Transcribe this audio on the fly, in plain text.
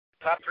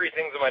top three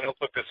things in my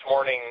notebook this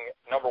morning.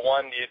 Number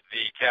one,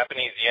 the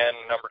Japanese yen.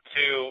 Number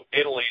two,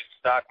 Italy's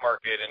stock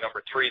market. And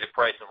number three, the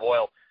price of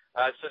oil.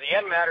 So the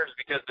yen matters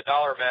because the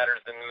dollar matters,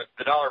 and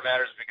the dollar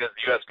matters because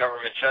the U.S.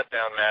 government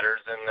shutdown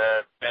matters, and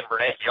Ben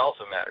Bernanke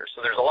also matters.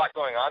 So there's a lot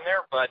going on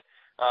there, but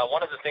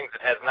one of the things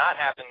that has not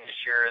happened this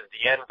year is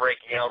the yen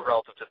breaking out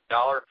relative to the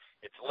dollar.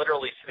 It's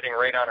literally sitting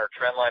right on our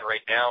trend line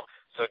right now.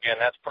 So, again,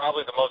 that's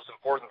probably the most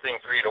important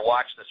thing for you to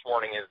watch this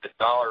morning is the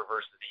dollar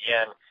versus the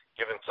yen,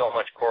 given so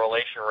much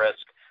correlation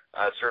risk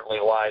certainly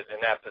lies in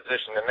that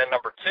position. And then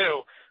number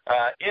two,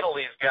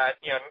 Italy's got,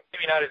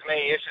 maybe not as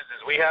many issues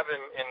as we have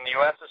in the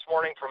U.S. this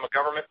morning from a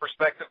government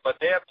perspective, but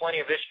they have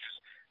plenty of issues.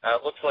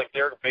 It looks like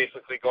they're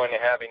basically going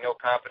to have a no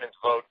confidence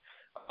vote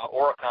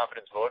or a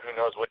confidence vote. Who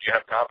knows what you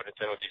have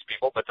confidence in with these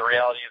people, but the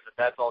reality is that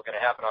that's all going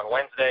to happen on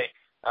Wednesday.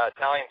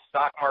 Italian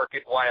stock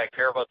market, why I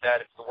care about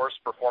that, it's the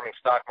worst performing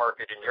stock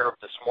market in Europe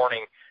this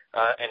morning.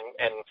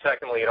 And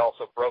secondly, it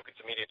also broke its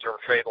immediate-term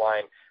trade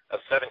line of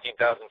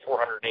 17,483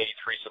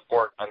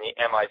 support on the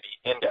MIB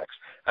index.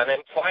 And then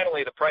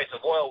finally, the price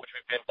of oil, which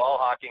we've been ball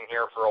hawking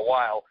here for a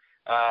while,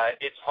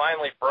 it's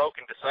finally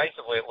broken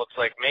decisively, it looks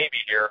like maybe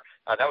here.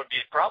 That would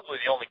be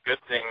probably the only good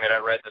thing that I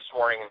read this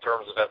morning in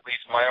terms of at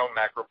least my own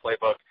macro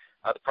playbook.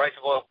 The price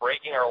of oil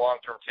breaking our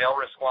long-term tail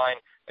risk line.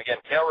 Again,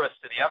 tail risk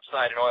to the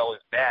upside in oil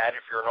is bad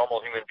if you're a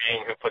normal human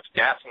being who puts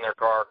gas in their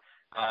car.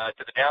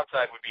 To the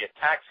downside would be a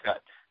tax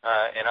cut,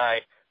 and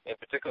I, in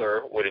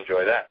particular, would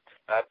enjoy that.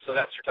 So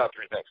that's your top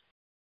three things.